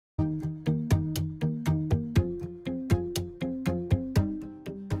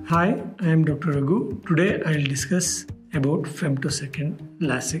Hi, I am Dr. Raghu. Today I will discuss about femtosecond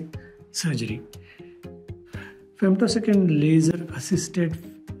LASIK surgery. Femtosecond laser assisted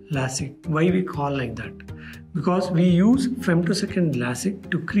LASIK. Why we call like that? Because we use femtosecond LASIK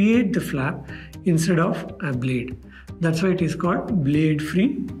to create the flap instead of a blade. That's why it is called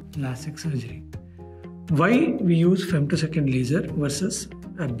blade-free LASIK surgery. Why we use femtosecond laser versus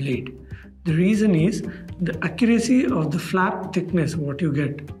a blade? The reason is the accuracy of the flap thickness what you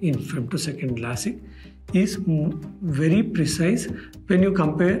get in femtosecond LASIK is very precise when you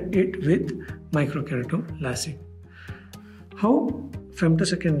compare it with microkeratosis LASIK. How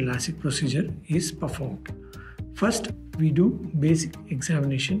femtosecond LASIK procedure is performed? First, we do basic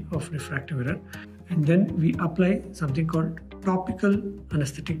examination of refractive error, and then we apply something called topical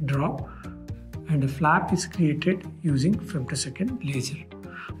anesthetic drop, and a flap is created using femtosecond laser.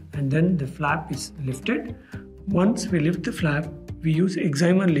 And then the flap is lifted. Once we lift the flap, we use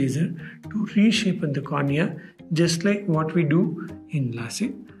excimer laser to reshape the cornea just like what we do in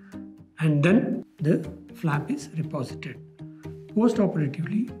LASIK, and then the flap is reposited.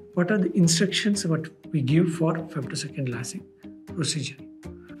 Post-operatively, what are the instructions what we give for femtosecond LASIK procedure?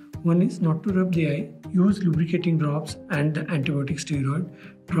 One is not to rub the eye, use lubricating drops and the antibiotic steroid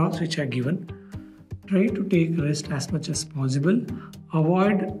drops which are given. Try to take rest as much as possible.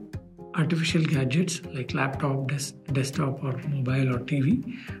 Avoid artificial gadgets like laptop, desktop or mobile or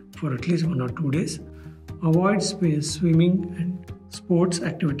TV for at least 1 or 2 days. Avoid swimming and sports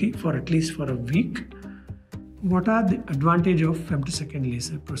activity for at least for a week. What are the advantages of femtosecond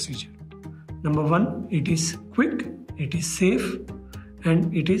laser procedure? Number one, it is quick, it is safe,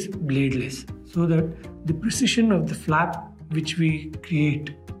 and it is bladeless, so that the precision of the flap which we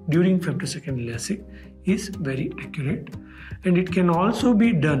create during femtosecond LASIK is very accurate, and it can also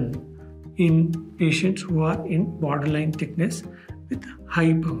be done in patients who are in borderline thickness with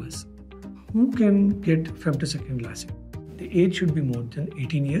high powers. Who can get femtosecond LASIK? The age should be more than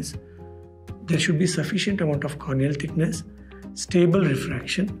 18 years. There should be sufficient amount of corneal thickness, stable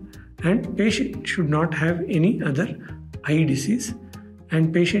refraction, and patient should not have any other eye disease,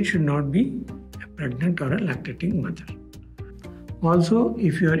 and patient should not be a pregnant or a lactating mother. Also,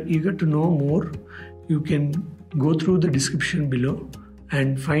 if you are eager to know more, you can go through the description below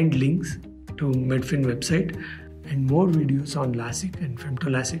and find links to Medfin website and more videos on LASIK and Femto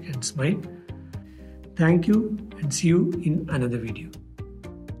LASIK and Smile. Thank you and see you in another video.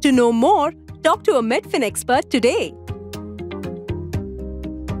 To know more, talk to a Medfin expert today.